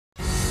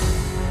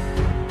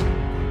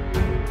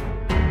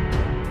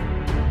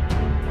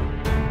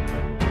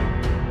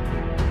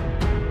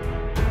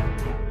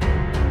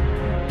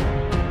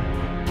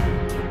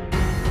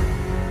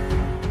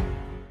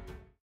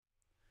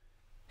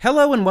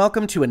Hello and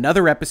welcome to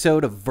another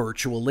episode of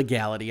Virtual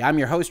Legality. I'm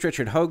your host,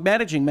 Richard Hogue,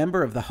 managing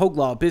member of the Hogue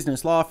Law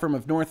business law firm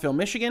of Northville,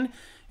 Michigan.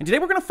 And today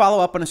we're going to follow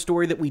up on a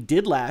story that we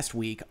did last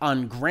week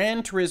on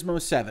Gran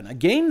Turismo 7, a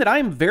game that I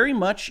am very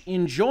much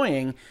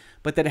enjoying,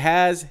 but that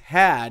has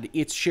had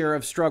its share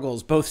of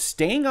struggles, both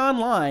staying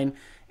online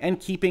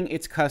and keeping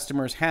its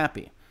customers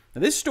happy. Now,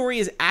 this story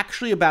is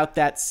actually about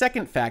that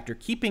second factor,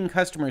 keeping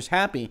customers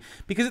happy,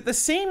 because at the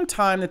same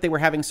time that they were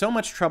having so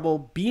much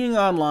trouble being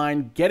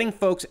online, getting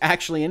folks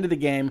actually into the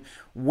game,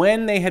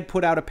 when they had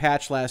put out a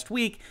patch last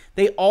week,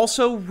 they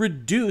also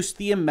reduced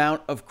the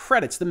amount of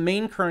credits, the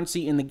main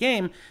currency in the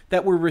game,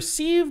 that were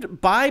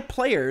received by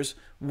players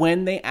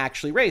when they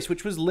actually race,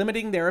 which was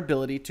limiting their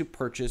ability to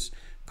purchase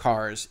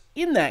cars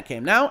in that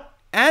game. Now,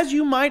 as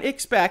you might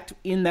expect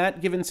in that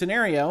given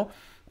scenario,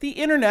 the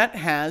internet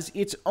has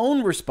its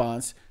own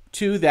response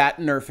to that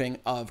nerfing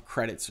of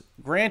credits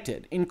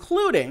granted,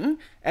 including,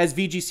 as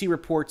VGC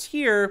reports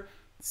here,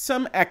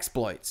 some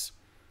exploits.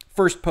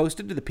 First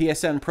posted to the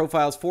PSN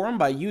Profiles forum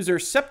by user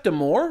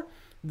Septimore,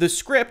 the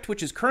script,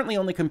 which is currently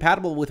only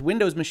compatible with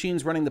Windows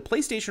machines running the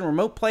PlayStation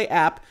Remote Play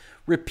app,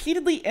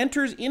 repeatedly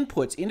enters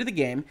inputs into the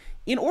game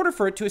in order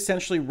for it to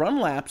essentially run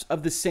laps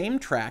of the same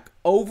track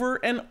over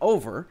and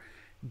over,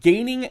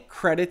 gaining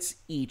credits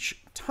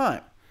each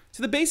time.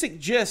 So the basic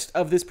gist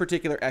of this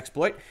particular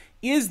exploit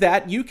is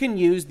that you can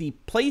use the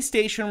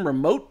PlayStation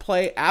Remote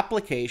Play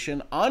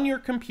application on your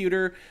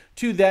computer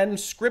to then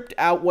script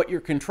out what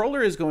your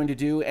controller is going to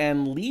do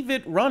and leave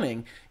it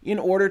running in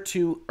order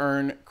to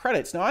earn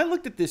credits. Now, I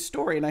looked at this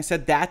story and I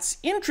said, that's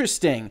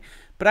interesting,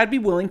 but I'd be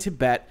willing to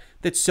bet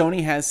that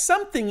Sony has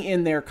something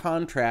in their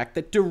contract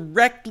that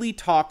directly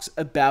talks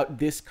about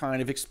this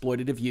kind of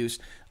exploitative use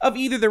of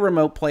either the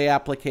Remote Play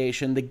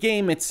application, the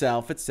game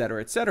itself, etc.,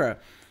 etc.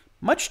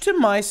 Much to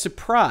my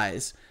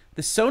surprise,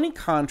 the Sony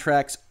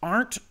contracts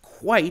aren't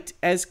quite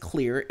as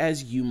clear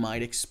as you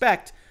might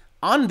expect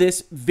on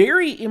this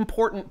very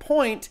important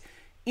point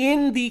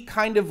in the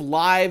kind of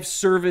live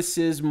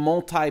services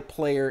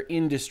multiplayer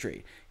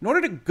industry. In order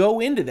to go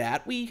into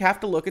that, we have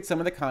to look at some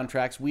of the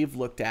contracts we've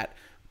looked at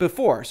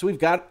before. So we've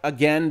got,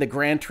 again, the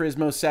Gran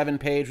Turismo 7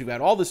 page. We've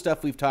got all the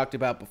stuff we've talked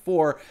about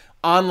before.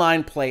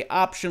 Online play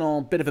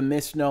optional, bit of a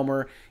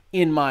misnomer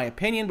in my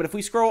opinion. But if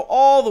we scroll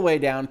all the way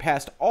down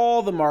past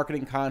all the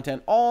marketing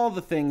content, all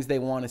the things they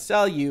want to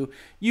sell you,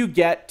 you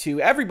get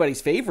to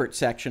everybody's favorite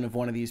section of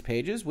one of these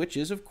pages, which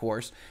is, of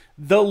course,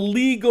 the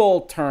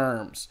legal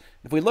terms.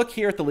 If we look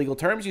here at the legal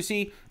terms, you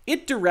see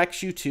it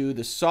directs you to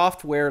the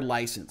software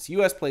license,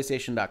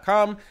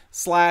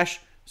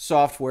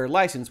 usplaystation.com/software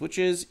license, which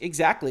is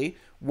exactly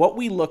what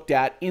we looked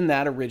at in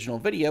that original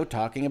video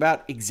talking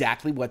about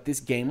exactly what this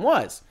game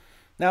was.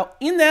 Now,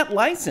 in that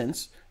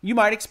license, you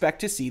might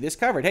expect to see this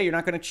covered. Hey, you're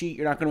not going to cheat.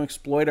 You're not going to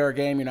exploit our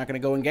game. You're not going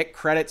to go and get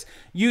credits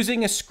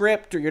using a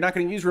script, or you're not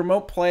going to use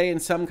remote play in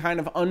some kind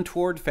of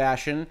untoward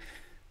fashion.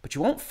 But you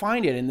won't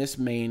find it in this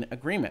main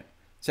agreement.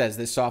 It says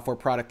this software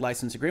product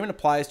license agreement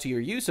applies to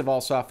your use of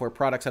all software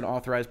products on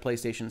authorized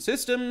PlayStation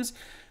systems.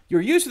 Your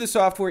use of the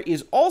software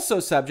is also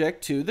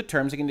subject to the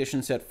terms and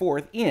conditions set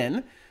forth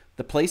in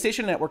the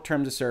PlayStation Network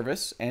Terms of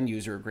Service and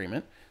User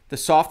Agreement, the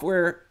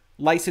software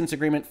license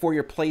agreement for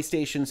your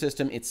PlayStation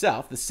system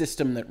itself, the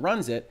system that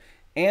runs it,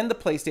 and the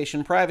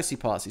PlayStation privacy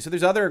policy. So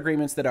there's other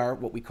agreements that are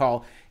what we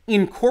call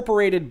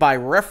incorporated by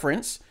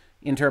reference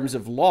in terms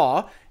of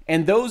law,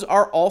 and those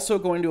are also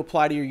going to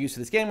apply to your use of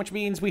this game, which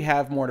means we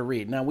have more to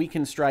read. Now, we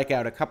can strike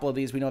out a couple of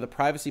these. We know the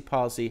privacy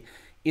policy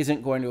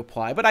isn't going to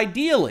apply, but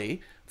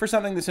ideally, for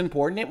something that's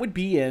important, it would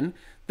be in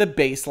the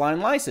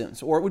baseline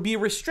license, or it would be a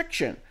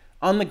restriction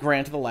on the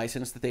grant of the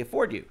license that they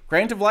afford you.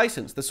 Grant of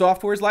license, the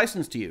software is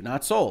licensed to you,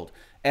 not sold.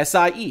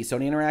 SIE,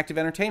 Sony Interactive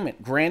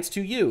Entertainment, grants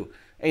to you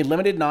a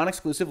limited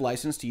non-exclusive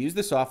license to use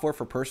the software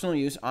for personal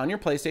use on your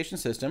PlayStation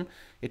system.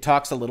 It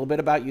talks a little bit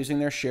about using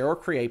their share or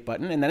create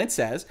button, and then it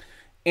says,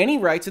 any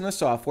rights in the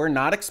software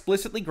not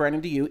explicitly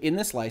granted to you in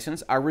this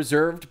license are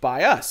reserved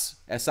by us,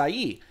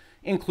 SIE,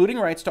 including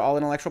rights to all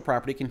intellectual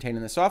property contained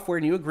in the software,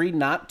 and you agree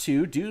not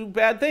to do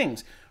bad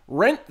things.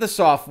 Rent the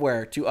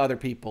software to other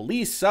people,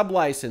 lease,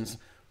 sublicense,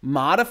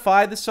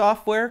 modify the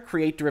software,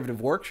 create derivative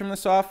works from the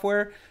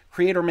software,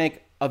 create or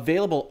make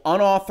available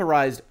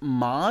unauthorized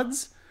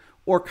mods,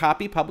 or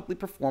copy, publicly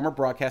perform, or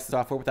broadcast the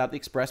software without the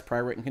express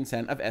prior written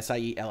consent of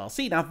SIE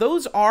LLC. Now,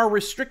 those are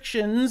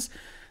restrictions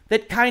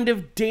that kind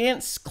of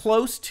dance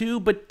close to,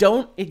 but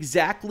don't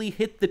exactly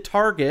hit the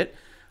target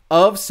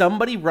of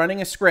somebody running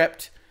a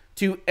script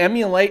to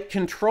emulate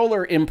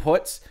controller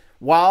inputs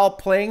while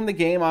playing the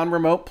game on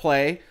remote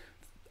play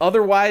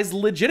otherwise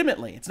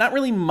legitimately. It's not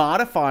really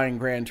modifying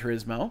Gran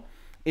Turismo.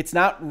 It's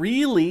not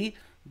really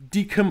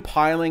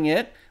decompiling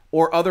it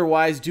or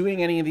otherwise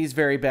doing any of these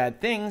very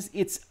bad things.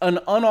 It's an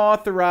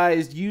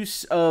unauthorized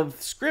use of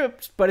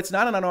script, but it's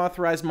not an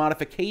unauthorized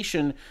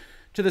modification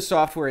to the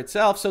software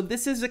itself. So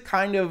this is a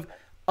kind of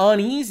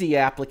uneasy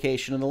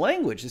application of the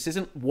language. This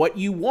isn't what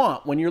you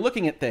want when you're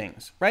looking at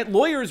things, right?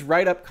 Lawyers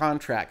write up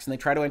contracts and they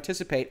try to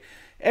anticipate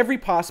every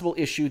possible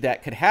issue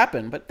that could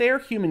happen, but they're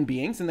human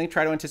beings and they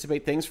try to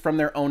anticipate things from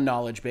their own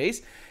knowledge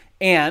base.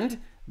 And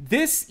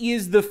This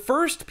is the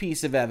first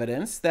piece of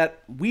evidence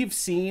that we've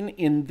seen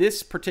in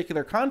this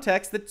particular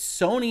context that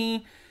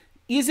Sony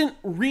isn't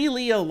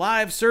really a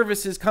live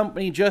services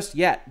company just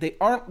yet. They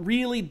aren't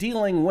really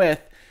dealing with,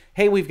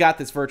 hey, we've got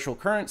this virtual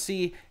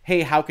currency.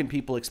 Hey, how can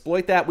people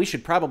exploit that? We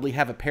should probably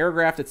have a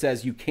paragraph that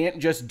says you can't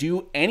just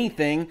do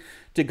anything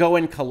to go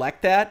and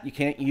collect that. You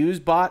can't use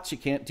bots. You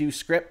can't do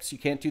scripts. You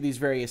can't do these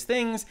various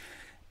things.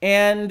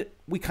 And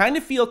we kind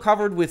of feel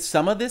covered with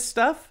some of this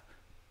stuff,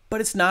 but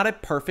it's not a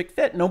perfect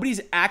fit.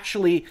 Nobody's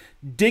actually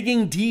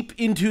digging deep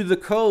into the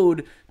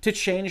code to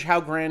change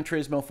how Gran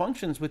Turismo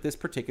functions with this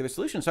particular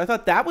solution. So I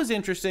thought that was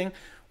interesting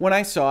when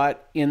I saw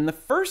it in the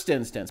first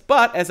instance.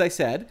 But as I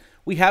said,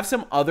 we have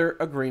some other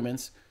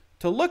agreements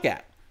to look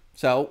at.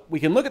 So we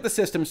can look at the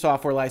system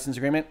software license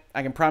agreement.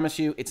 I can promise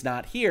you it's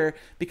not here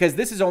because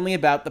this is only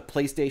about the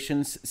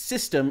PlayStation's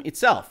system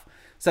itself.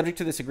 Subject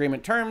to this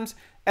agreement terms,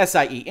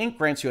 SIE Inc.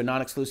 grants you a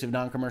non-exclusive,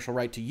 non-commercial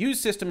right to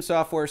use system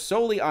software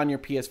solely on your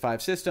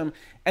PS5 system,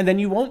 and then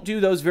you won't do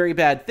those very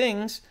bad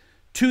things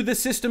to the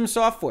system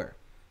software.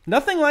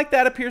 Nothing like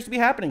that appears to be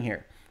happening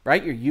here,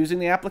 right? You're using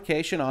the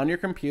application on your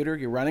computer.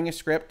 You're running a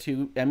script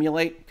to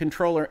emulate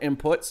controller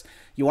inputs.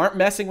 You aren't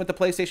messing with the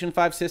PlayStation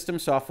 5 system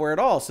software at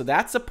all, so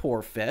that's a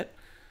poor fit.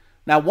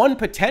 Now, one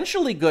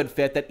potentially good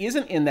fit that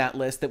isn't in that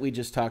list that we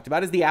just talked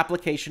about is the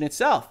application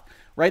itself.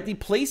 Right? The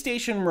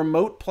PlayStation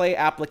Remote Play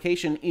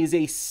application is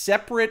a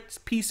separate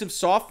piece of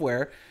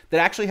software that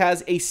actually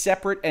has a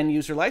separate end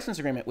user license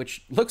agreement,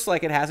 which looks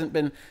like it hasn't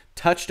been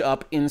touched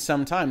up in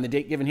some time. The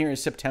date given here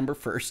is September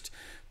 1st,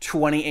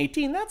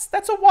 2018.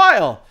 That's a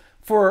while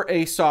for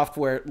a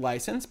software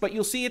license, but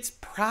you'll see it's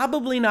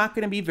probably not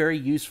going to be very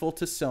useful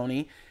to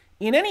Sony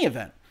in any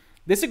event.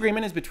 This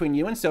agreement is between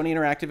you and Sony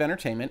Interactive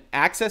Entertainment,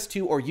 access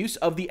to or use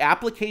of the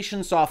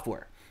application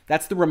software.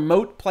 That's the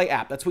Remote Play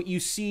app. That's what you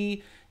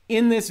see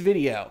in this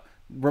video.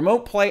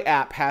 Remote Play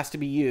app has to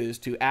be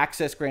used to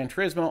access Gran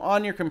Turismo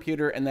on your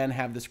computer and then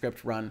have the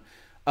script run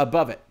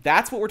above it.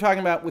 That's what we're talking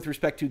about with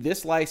respect to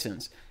this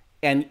license.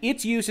 And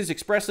its use is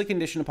expressly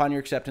conditioned upon your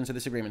acceptance of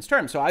this agreement's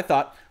terms. So I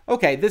thought,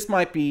 okay, this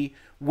might be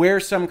where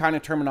some kind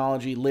of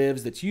terminology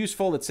lives that's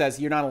useful, that says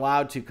you're not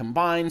allowed to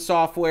combine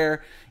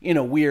software in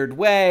a weird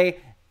way.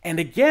 And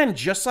again,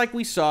 just like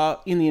we saw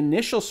in the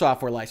initial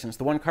software license,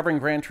 the one covering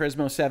Gran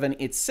Turismo 7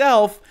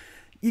 itself,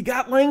 you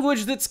got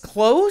language that's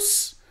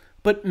close,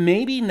 but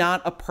maybe not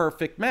a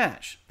perfect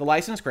match. The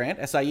license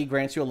grant, SIE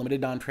grants you a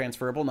limited,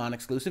 non-transferable,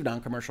 non-exclusive,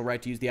 non-commercial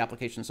right to use the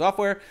application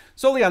software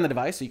solely on the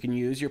device, so you can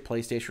use your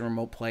PlayStation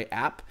Remote Play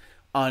app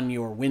on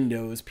your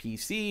Windows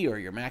PC or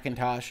your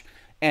Macintosh,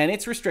 and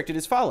it's restricted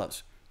as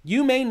follows.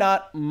 You may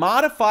not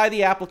modify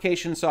the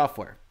application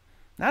software.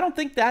 Now, I don't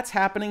think that's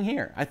happening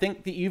here. I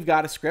think that you've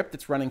got a script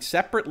that's running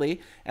separately,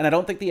 and I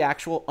don't think the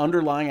actual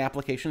underlying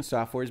application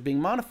software is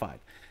being modified.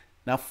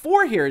 Now,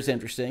 4 here is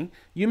interesting.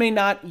 You may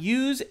not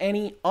use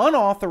any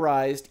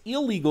unauthorized,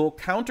 illegal,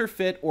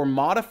 counterfeit, or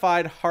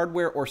modified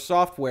hardware or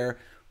software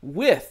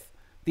with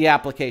the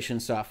application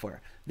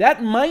software.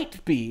 That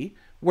might be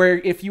where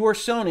if you were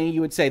Sony,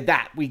 you would say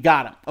that, we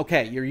got them.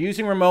 Okay, you're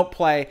using Remote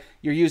Play,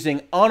 you're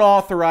using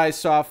unauthorized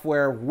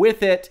software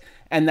with it,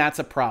 and that's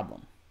a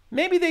problem.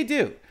 Maybe they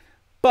do,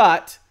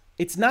 but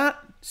it's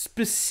not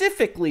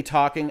specifically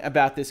talking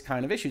about this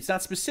kind of issue. It's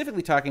not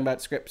specifically talking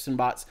about scripts and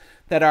bots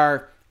that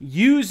are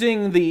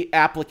using the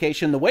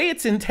application the way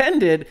it's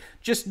intended,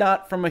 just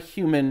not from a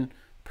human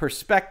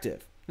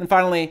perspective. And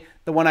finally,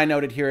 the one I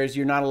noted here is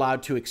you're not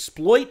allowed to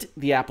exploit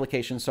the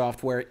application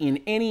software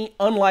in any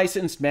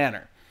unlicensed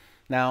manner.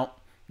 Now,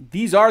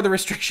 these are the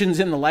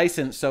restrictions in the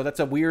license, so that's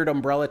a weird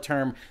umbrella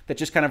term that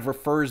just kind of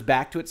refers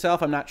back to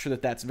itself. I'm not sure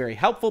that that's very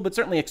helpful, but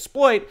certainly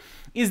exploit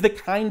is the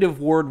kind of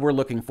word we're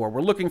looking for.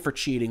 We're looking for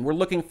cheating. We're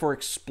looking for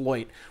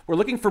exploit. We're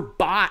looking for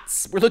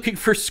bots. We're looking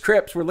for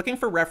scripts. We're looking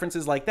for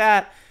references like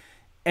that.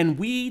 And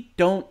we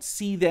don't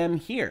see them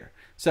here.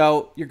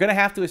 So you're going to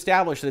have to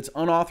establish that it's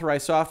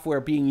unauthorized software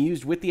being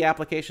used with the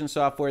application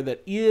software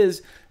that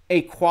is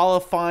a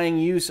qualifying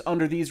use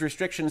under these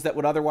restrictions that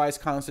would otherwise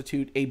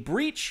constitute a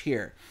breach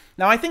here.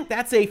 Now, I think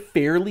that's a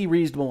fairly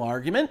reasonable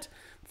argument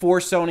for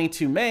Sony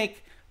to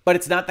make, but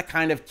it's not the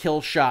kind of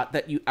kill shot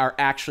that you are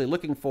actually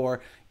looking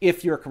for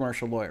if you're a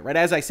commercial lawyer, right?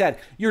 As I said,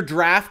 you're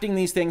drafting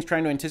these things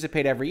trying to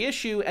anticipate every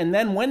issue, and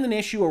then when an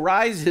issue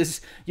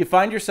arises, you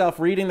find yourself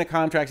reading the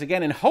contracts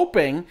again and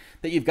hoping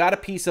that you've got a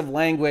piece of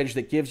language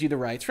that gives you the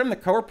rights from the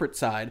corporate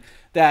side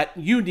that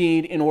you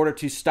need in order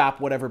to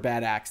stop whatever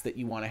bad acts that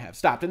you want to have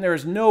stopped. And there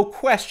is no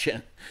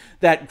question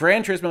that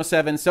Gran Turismo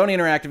 7, Sony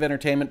Interactive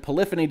Entertainment,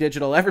 Polyphony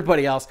Digital,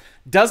 everybody else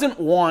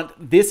doesn't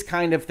want this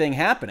kind of thing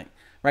happening.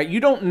 Right?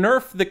 You don't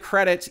nerf the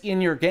credits in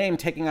your game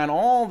taking on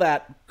all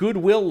that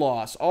goodwill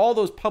loss, all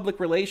those public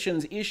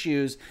relations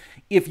issues,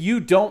 if you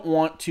don't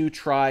want to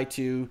try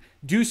to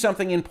do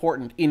something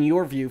important in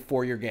your view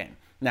for your game.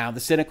 Now,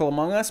 the cynical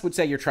among us would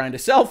say you're trying to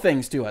sell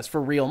things to us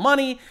for real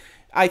money.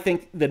 I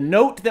think the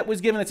note that was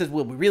given that says,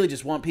 well, we really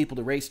just want people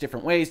to race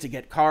different ways to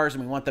get cars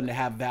and we want them to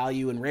have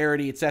value and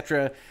rarity,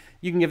 etc.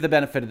 You can give the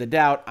benefit of the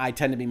doubt. I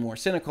tend to be more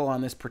cynical on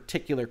this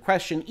particular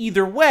question.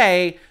 Either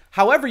way,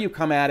 however you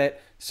come at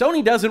it,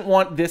 Sony doesn't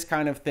want this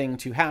kind of thing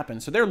to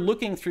happen. So they're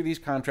looking through these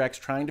contracts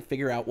trying to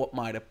figure out what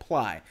might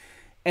apply.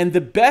 And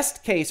the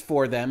best case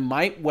for them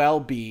might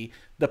well be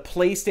the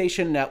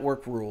PlayStation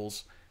Network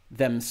rules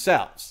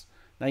themselves.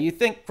 Now you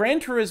think Gran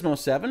Turismo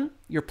 7,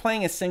 you're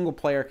playing a single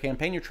player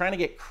campaign, you're trying to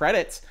get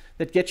credits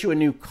that get you a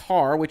new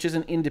car, which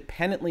isn't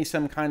independently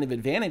some kind of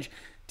advantage.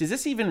 Does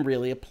this even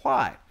really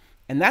apply?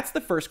 And that's the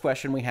first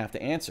question we have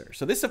to answer.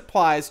 So this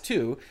applies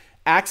to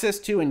access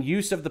to and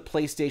use of the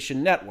PlayStation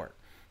Network.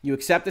 You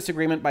accept this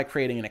agreement by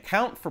creating an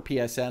account for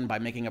PSN, by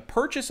making a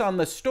purchase on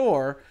the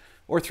store,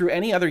 or through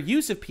any other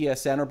use of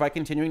PSN, or by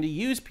continuing to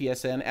use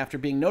PSN after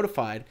being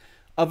notified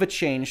of a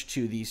change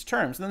to these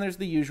terms. And then there's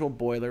the usual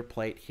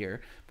boilerplate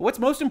here. But what's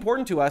most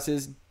important to us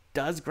is,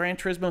 does Gran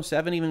Turismo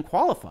 7 even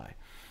qualify?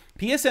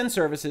 PSN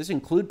services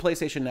include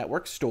PlayStation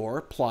Network,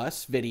 Store,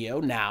 Plus,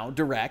 Video, Now,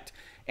 Direct,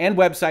 and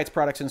websites,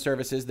 products, and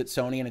services that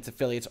Sony and its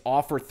affiliates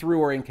offer through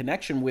or in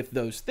connection with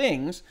those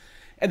things.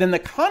 And then the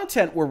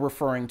content we're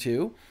referring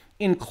to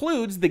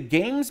includes the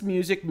games,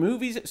 music,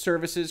 movies,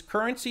 services,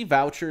 currency,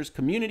 vouchers,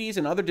 communities,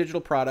 and other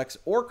digital products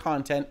or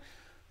content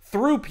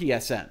through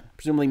PSN,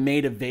 presumably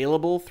made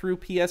available through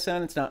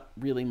PSN. It's not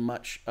really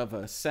much of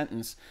a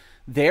sentence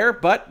there,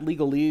 but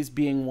legalese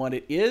being what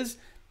it is,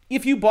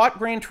 if you bought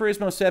Gran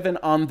Turismo 7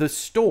 on the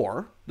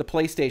store, the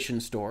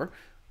PlayStation Store,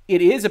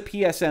 it is a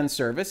PSN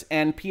service,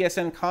 and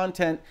PSN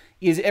content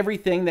is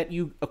everything that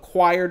you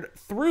acquired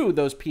through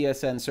those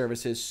PSN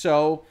services.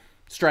 So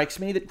strikes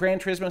me that Gran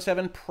Turismo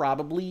 7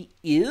 probably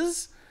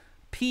is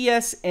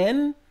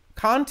PSN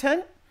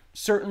content.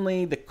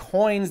 Certainly the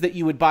coins that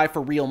you would buy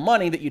for real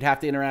money that you'd have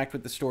to interact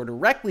with the store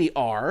directly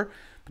are,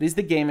 but is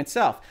the game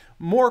itself.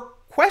 More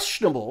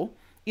questionable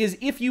is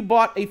if you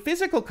bought a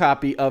physical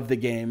copy of the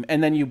game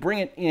and then you bring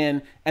it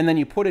in and then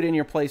you put it in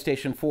your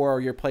PlayStation 4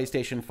 or your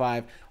PlayStation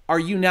 5, are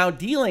you now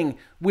dealing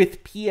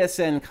with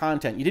PSN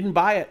content? You didn't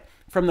buy it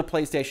from the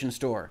PlayStation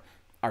Store.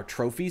 Are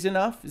trophies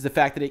enough? Is the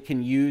fact that it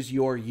can use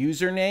your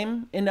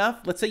username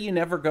enough? Let's say you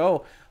never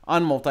go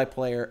on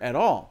multiplayer at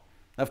all.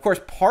 Now, of course,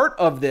 part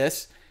of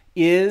this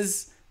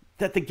is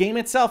that the game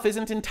itself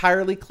isn't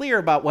entirely clear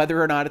about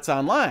whether or not it's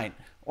online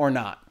or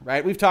not,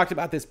 right? We've talked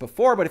about this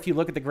before, but if you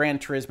look at the Gran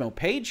Turismo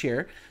page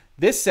here,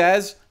 this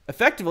says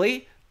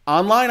effectively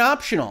online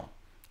optional.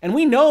 And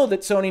we know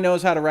that Sony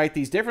knows how to write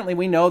these differently.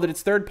 We know that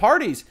its third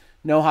parties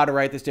know how to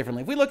write this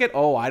differently. If we look at,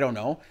 I don't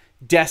know,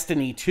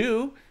 Destiny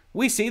 2,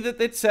 we see that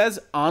it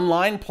says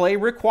online play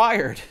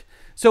required.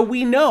 So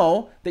we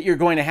know that you're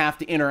going to have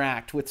to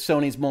interact with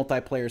Sony's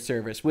multiplayer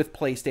service, with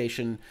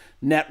PlayStation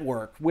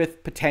Network,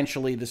 with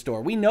potentially the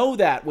store. We know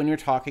that when you're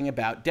talking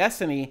about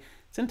Destiny.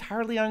 It's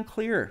entirely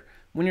unclear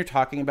when you're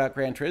talking about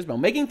Gran Turismo.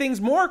 Making things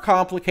more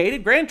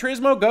complicated, Gran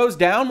Turismo goes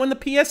down when the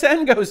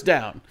PSN goes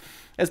down.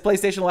 As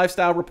PlayStation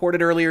Lifestyle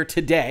reported earlier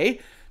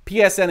today,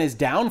 PSN is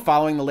down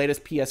following the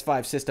latest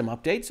PS5 system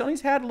update.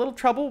 Sony's had a little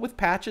trouble with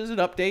patches and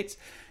updates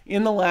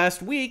in the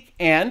last week,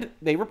 and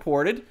they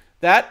reported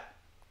that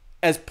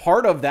as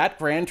part of that,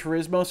 Gran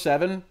Turismo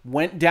 7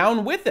 went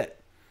down with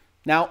it.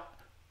 Now,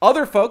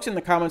 other folks in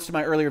the comments to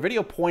my earlier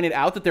video pointed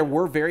out that there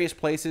were various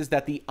places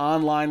that the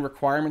online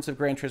requirements of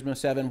Gran Turismo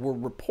 7 were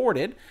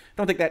reported. I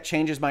don't think that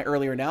changes my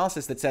earlier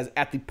analysis that says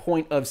at the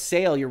point of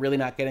sale, you're really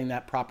not getting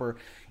that proper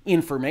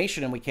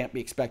information, and we can't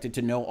be expected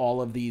to know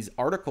all of these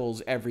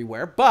articles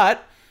everywhere.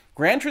 But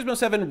Gran Turismo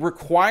 7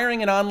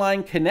 requiring an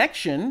online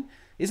connection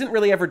isn't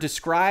really ever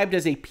described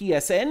as a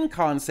PSN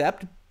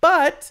concept,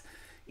 but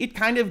it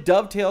kind of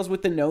dovetails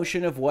with the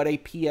notion of what a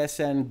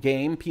PSN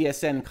game,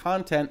 PSN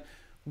content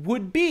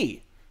would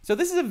be. So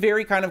this is a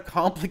very kind of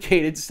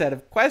complicated set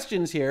of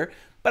questions here,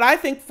 but I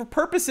think for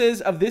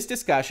purposes of this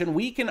discussion,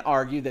 we can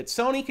argue that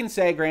Sony can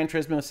say Gran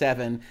Turismo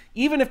 7,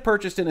 even if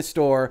purchased in a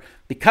store,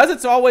 because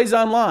it's always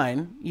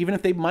online, even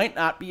if they might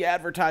not be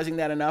advertising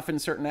that enough in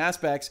certain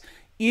aspects,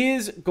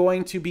 is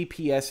going to be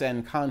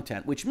PSN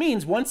content, which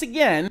means, once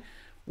again,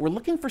 we're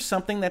looking for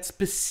something that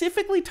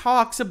specifically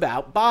talks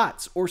about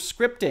bots or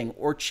scripting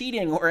or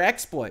cheating or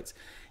exploits.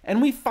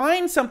 And we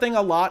find something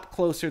a lot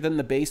closer than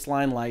the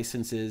baseline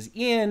licenses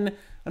in,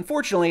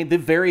 unfortunately, the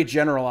very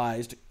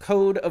generalized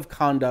Code of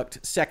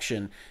Conduct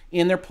section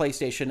in their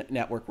PlayStation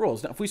Network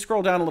rules. Now, if we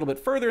scroll down a little bit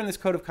further in this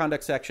Code of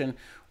Conduct section,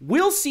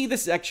 we'll see the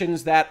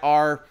sections that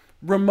are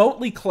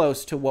remotely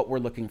close to what we're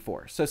looking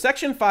for. So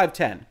section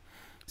 510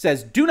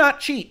 says, do not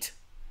cheat,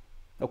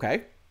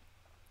 okay,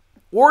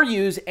 or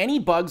use any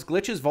bugs,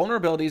 glitches,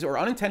 vulnerabilities, or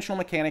unintentional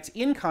mechanics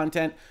in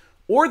content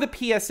or the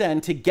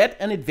PSN to get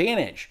an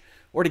advantage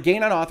or to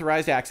gain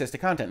unauthorized access to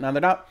content. Now,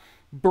 they're not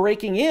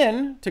breaking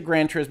in to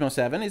Gran Turismo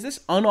 7. Is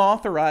this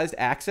unauthorized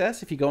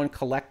access if you go and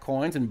collect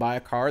coins and buy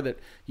a car that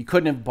you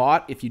couldn't have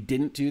bought if you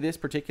didn't do this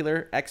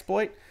particular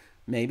exploit?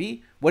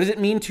 Maybe. What does it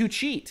mean to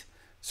cheat?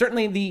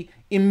 Certainly the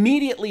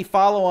immediately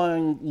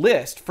following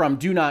list from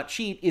do not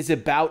cheat is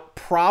about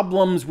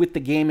problems with the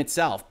game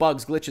itself,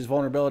 bugs, glitches,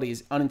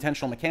 vulnerabilities,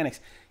 unintentional mechanics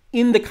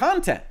in the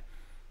content.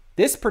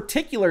 This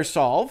particular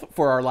solve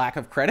for our lack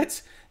of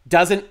credits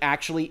doesn't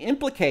actually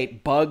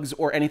implicate bugs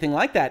or anything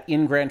like that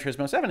in Gran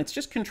Turismo 7. It's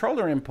just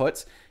controller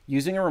inputs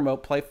using a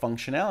remote play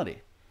functionality.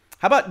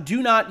 How about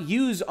do not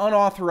use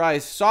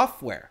unauthorized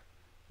software?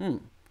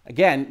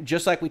 Again,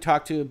 just like we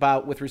talked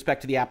about with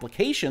respect to the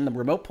application, the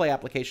remote play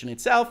application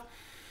itself,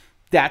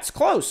 that's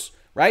close,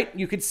 right?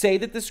 You could say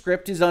that the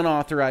script is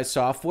unauthorized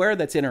software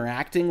that's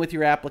interacting with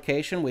your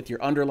application, with your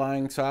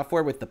underlying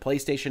software, with the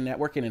PlayStation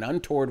Network in an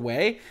untoward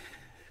way.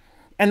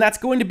 And that's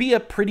going to be a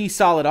pretty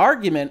solid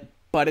argument,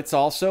 but it's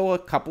also a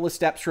couple of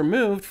steps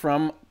removed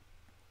from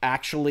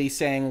actually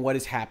saying what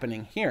is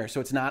happening here. So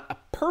it's not a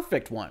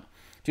perfect one.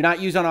 Do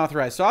not use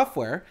unauthorized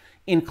software,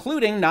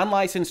 including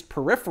non-licensed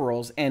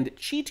peripherals and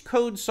cheat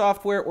code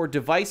software or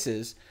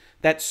devices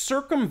that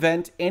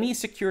circumvent any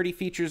security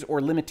features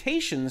or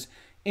limitations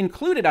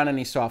included on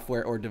any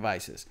software or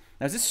devices.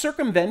 Now, is this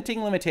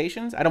circumventing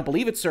limitations? I don't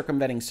believe it's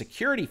circumventing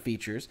security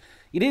features.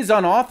 It is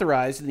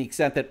unauthorized to the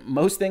extent that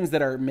most things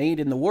that are made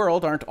in the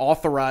world aren't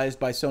authorized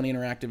by Sony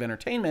Interactive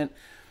Entertainment,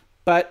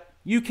 but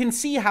you can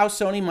see how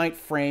Sony might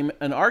frame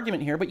an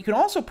argument here, but you can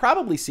also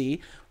probably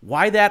see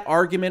why that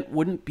argument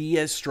wouldn't be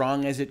as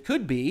strong as it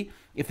could be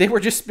if they were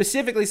just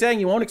specifically saying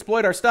you won't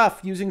exploit our stuff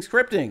using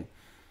scripting.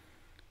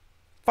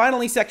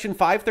 Finally, Section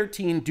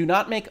 513, do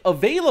not make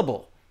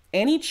available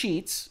any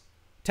cheats,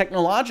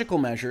 technological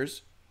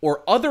measures,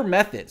 or other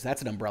methods,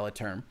 that's an umbrella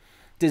term,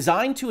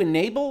 designed to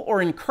enable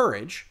or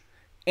encourage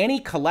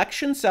any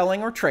collection,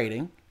 selling, or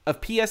trading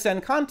of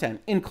PSN content,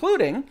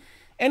 including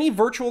any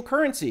virtual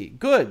currency,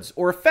 goods,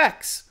 or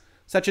effects,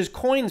 such as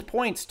coins,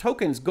 points,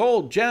 tokens,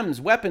 gold, gems,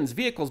 weapons,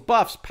 vehicles,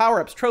 buffs,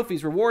 power-ups,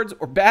 trophies, rewards,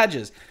 or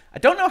badges. I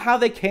don't know how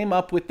they came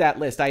up with that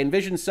list. I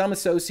envision some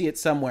associate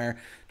somewhere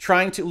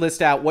trying to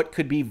list out what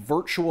could be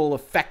virtual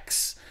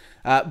effects,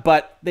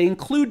 but they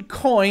include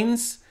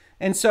coins,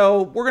 and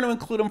so we're going to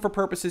include them for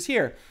purposes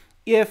here.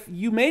 If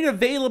you made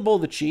available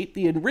the cheat,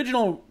 the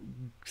original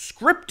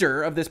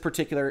scripter of this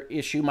particular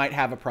issue might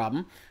have a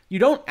problem. You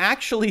don't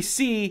actually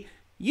see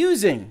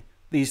using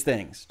these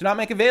things. Do not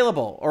make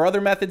available or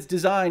other methods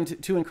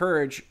designed to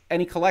encourage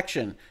any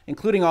collection,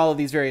 including all of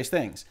these various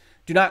things.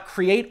 Do not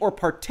create or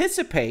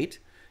participate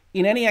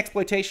in any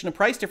exploitation of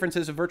price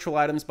differences of virtual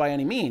items by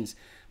any means,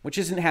 which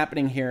isn't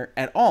happening here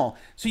at all.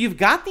 So you've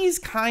got these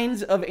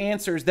kinds of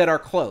answers that are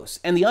close,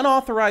 and the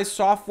unauthorized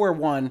software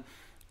one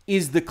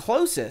is the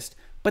closest,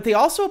 but they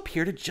also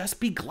appear to just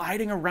be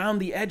gliding around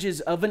the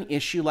edges of an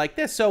issue like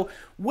this. So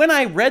when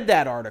I read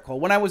that article,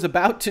 when I was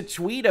about to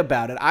tweet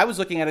about it, I was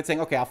looking at it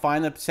saying, okay, I'll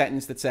find the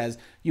sentence that says,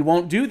 you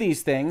won't do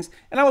these things,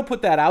 and I will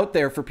put that out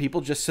there for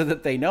people just so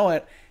that they know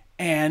it.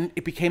 And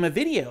it became a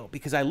video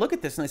because I look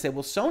at this and I say,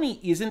 well, Sony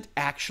isn't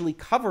actually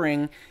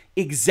covering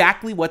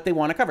exactly what they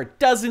want to cover.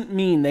 Doesn't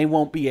mean they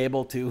won't be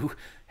able to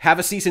have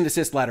a cease and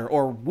desist letter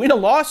or win a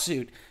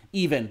lawsuit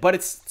even, but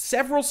it's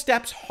several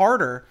steps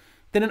harder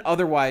than it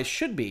otherwise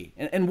should be.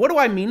 And what do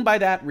I mean by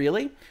that,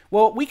 really?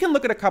 Well, we can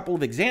look at a couple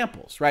of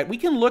examples, right? We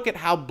can look at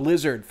how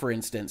Blizzard, for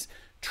instance,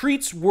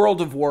 treats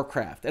World of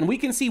Warcraft, and we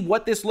can see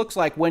what this looks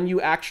like when you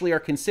actually are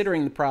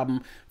considering the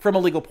problem from a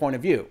legal point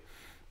of view.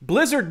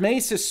 Blizzard may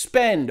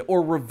suspend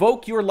or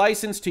revoke your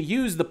license to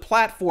use the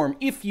platform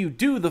if you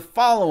do the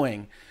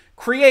following: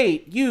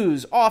 create,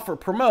 use, offer,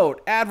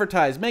 promote,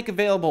 advertise, make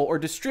available, or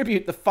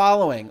distribute the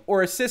following,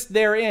 or assist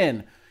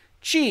therein.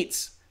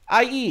 Cheats,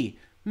 i.e.,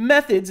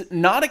 methods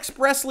not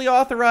expressly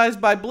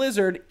authorized by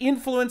Blizzard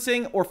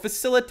influencing or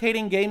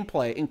facilitating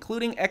gameplay,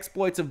 including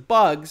exploits of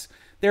bugs,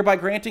 thereby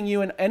granting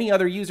you and any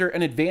other user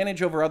an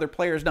advantage over other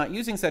players not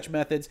using such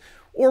methods,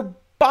 or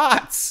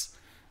bots.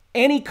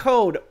 Any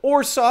code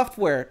or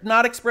software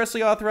not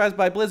expressly authorized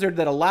by Blizzard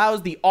that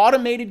allows the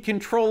automated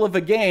control of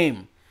a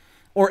game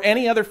or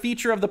any other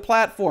feature of the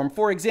platform.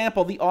 For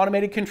example, the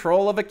automated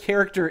control of a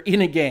character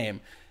in a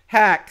game.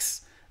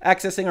 Hacks,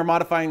 accessing or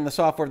modifying the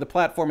software of the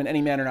platform in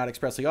any manner not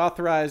expressly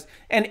authorized,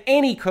 and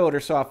any code or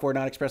software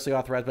not expressly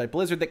authorized by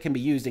Blizzard that can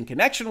be used in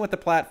connection with the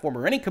platform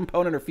or any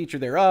component or feature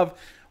thereof,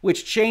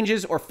 which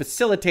changes or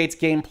facilitates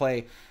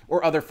gameplay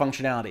or other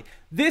functionality.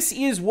 This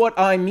is what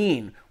I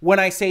mean when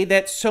I say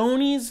that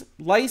Sony's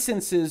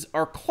licenses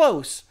are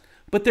close,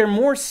 but they're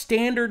more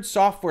standard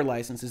software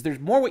licenses. There's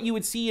more what you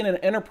would see in an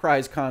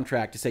enterprise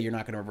contract to say you're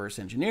not going to reverse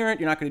engineer it,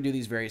 you're not going to do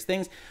these various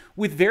things,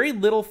 with very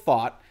little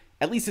thought,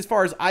 at least as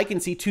far as I can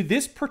see, to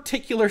this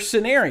particular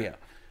scenario,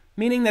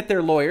 meaning that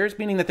their lawyers,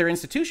 meaning that their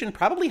institution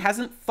probably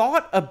hasn't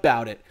thought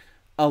about it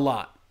a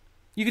lot.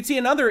 You can see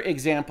another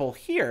example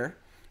here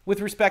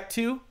with respect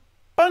to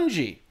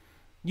Bungie.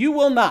 You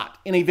will not,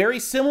 in a very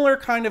similar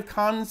kind of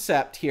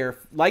concept here,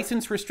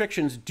 license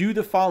restrictions do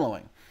the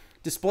following: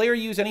 display or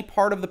use any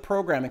part of the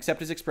program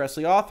except as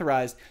expressly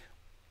authorized,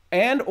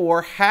 and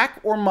or hack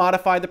or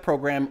modify the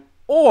program,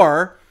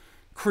 or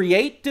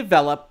create,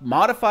 develop,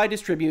 modify,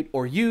 distribute,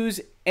 or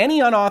use any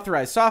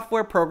unauthorized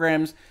software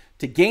programs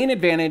to gain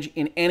advantage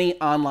in any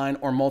online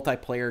or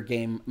multiplayer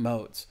game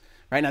modes.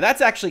 Right now,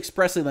 that's actually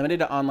expressly limited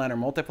to online or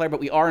multiplayer, but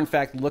we are in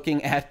fact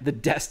looking at the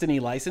Destiny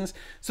license.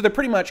 So they're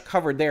pretty much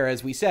covered there.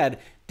 As we said,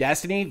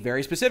 Destiny,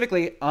 very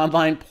specifically,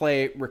 online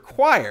play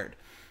required.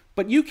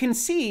 But you can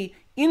see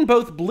in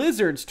both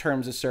Blizzard's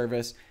terms of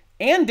service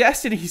and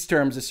Destiny's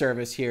terms of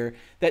service here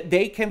that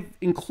they have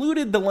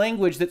included the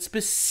language that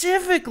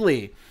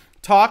specifically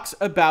talks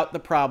about the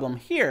problem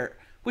here,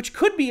 which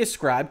could be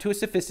ascribed to a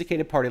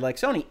sophisticated party like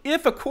Sony.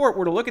 If a court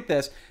were to look at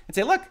this and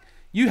say, look,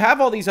 you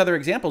have all these other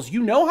examples,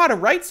 you know how to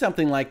write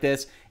something like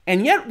this,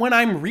 and yet when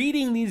I'm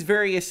reading these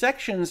various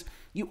sections,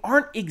 you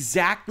aren't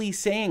exactly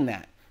saying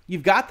that.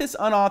 You've got this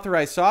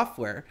unauthorized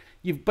software,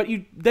 but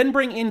you then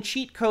bring in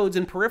cheat codes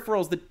and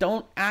peripherals that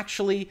don't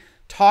actually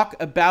talk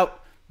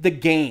about the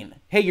gain.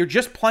 Hey, you're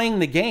just playing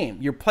the game.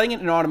 You're playing it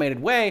in an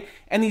automated way,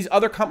 and these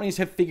other companies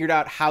have figured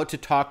out how to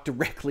talk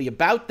directly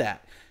about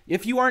that.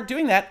 If you aren't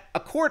doing that, a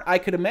court, I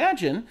could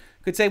imagine,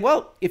 could say,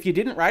 well, if you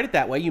didn't write it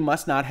that way, you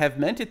must not have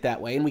meant it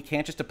that way, and we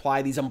can't just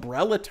apply these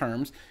umbrella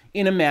terms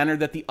in a manner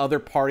that the other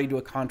party to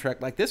a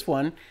contract like this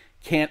one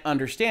can't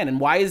understand. And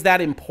why is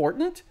that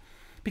important?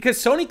 Because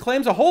Sony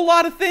claims a whole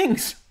lot of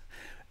things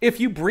if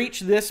you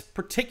breach this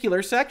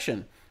particular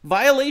section.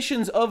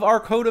 Violations of our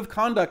code of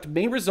conduct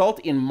may result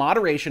in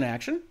moderation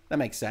action, that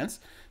makes sense,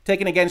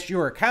 taken against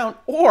your account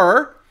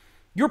or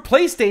your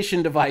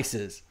PlayStation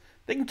devices.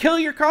 They can kill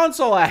your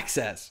console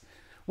access.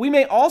 We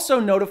may also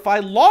notify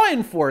law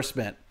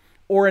enforcement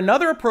or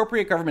another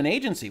appropriate government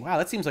agency. Wow,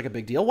 that seems like a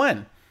big deal.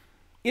 When?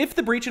 If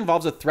the breach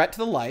involves a threat to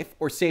the life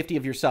or safety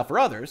of yourself or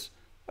others,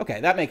 okay,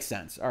 that makes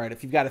sense. All right,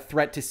 if you've got a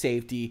threat to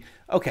safety,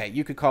 okay,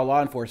 you could call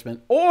law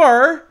enforcement,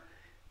 or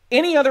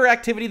any other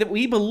activity that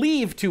we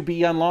believe to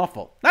be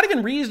unlawful. Not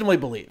even reasonably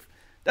believe.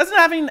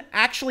 Doesn't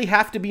actually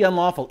have to be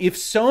unlawful. If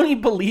Sony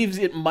believes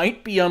it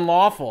might be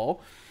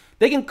unlawful,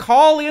 they can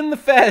call in the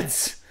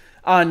feds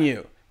on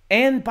you.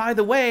 And by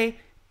the way,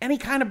 any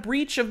kind of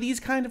breach of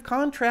these kind of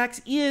contracts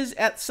is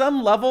at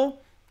some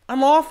level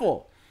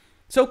unlawful.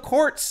 So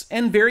courts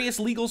and various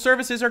legal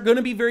services are going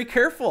to be very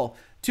careful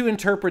to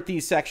interpret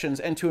these sections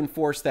and to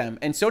enforce them.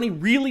 And Sony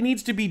really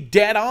needs to be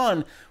dead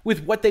on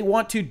with what they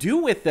want to do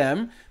with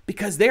them,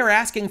 because they're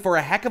asking for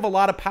a heck of a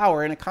lot of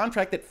power in a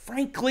contract that,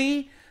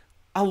 frankly,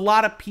 a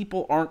lot of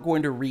people aren't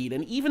going to read.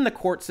 And even the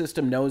court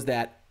system knows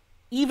that,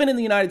 even in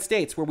the United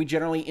States, where we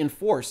generally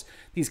enforce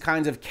these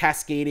kinds of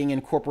cascading,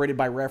 incorporated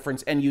by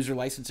reference, and user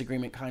license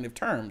agreement kind of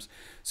terms.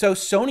 So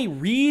Sony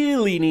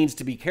really needs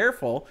to be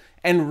careful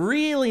and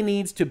really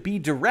needs to be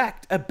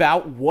direct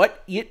about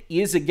what it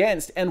is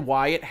against and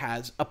why it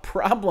has a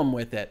problem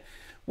with it,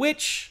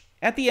 which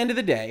at the end of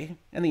the day,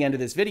 and the end of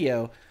this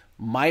video,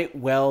 might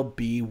well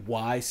be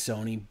why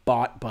Sony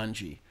bought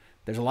Bungie.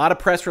 There's a lot of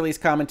press release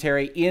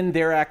commentary in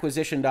their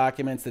acquisition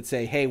documents that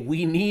say, hey,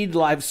 we need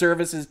live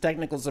services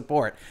technical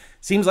support.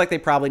 Seems like they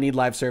probably need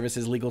live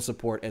services legal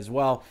support as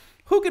well.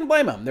 Who can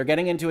blame them? They're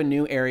getting into a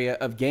new area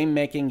of game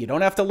making. You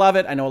don't have to love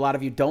it. I know a lot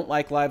of you don't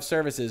like live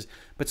services,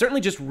 but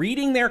certainly just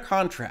reading their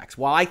contracts,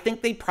 while I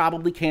think they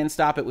probably can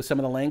stop it with some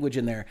of the language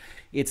in there,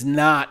 it's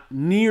not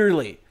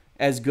nearly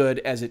as good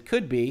as it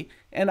could be.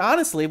 And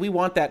honestly, we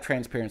want that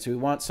transparency. We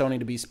want Sony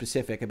to be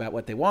specific about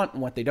what they want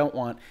and what they don't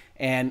want.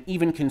 And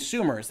even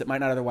consumers that might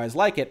not otherwise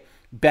like it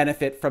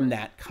benefit from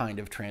that kind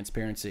of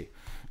transparency.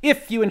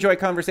 If you enjoy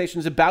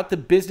conversations about the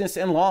business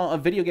and law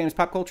of video games,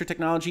 pop culture,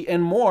 technology,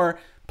 and more,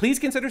 please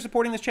consider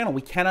supporting this channel.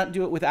 We cannot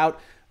do it without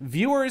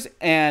viewers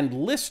and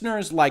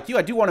listeners like you.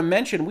 I do want to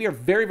mention we are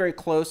very, very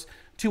close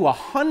to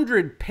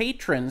 100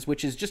 patrons,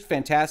 which is just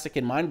fantastic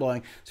and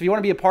mind-blowing. So if you want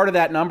to be a part of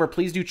that number,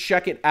 please do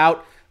check it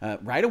out.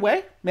 Right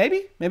away,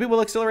 maybe we'll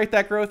accelerate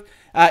that growth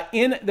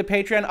in the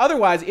Patreon.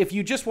 Otherwise, if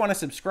you just want to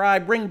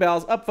subscribe, ring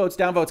bells, upvotes,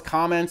 downvotes,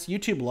 comments,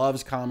 YouTube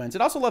loves comments.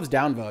 It also loves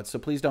downvotes, so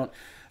please don't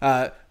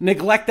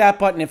neglect that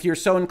button if you're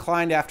so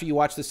inclined after you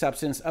watch the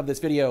substance of this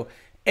video.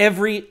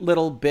 Every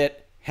little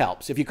bit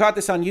helps. If you caught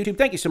this on YouTube,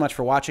 thank you so much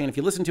for watching. And if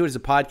you listen to it as a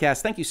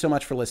podcast, thank you so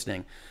much for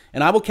listening.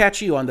 And I will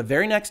catch you on the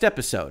very next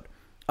episode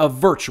of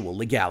Virtual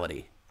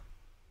Legality.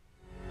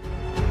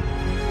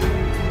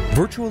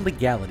 Virtual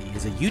Legality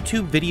is a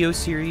YouTube video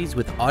series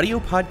with audio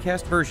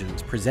podcast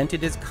versions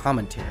presented as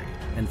commentary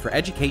and for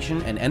education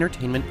and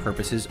entertainment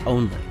purposes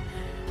only.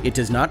 It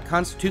does not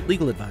constitute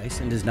legal advice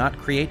and does not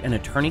create an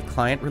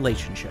attorney-client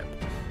relationship.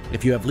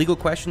 If you have legal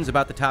questions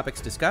about the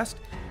topics discussed,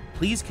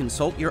 please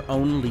consult your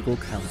own legal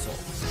counsel.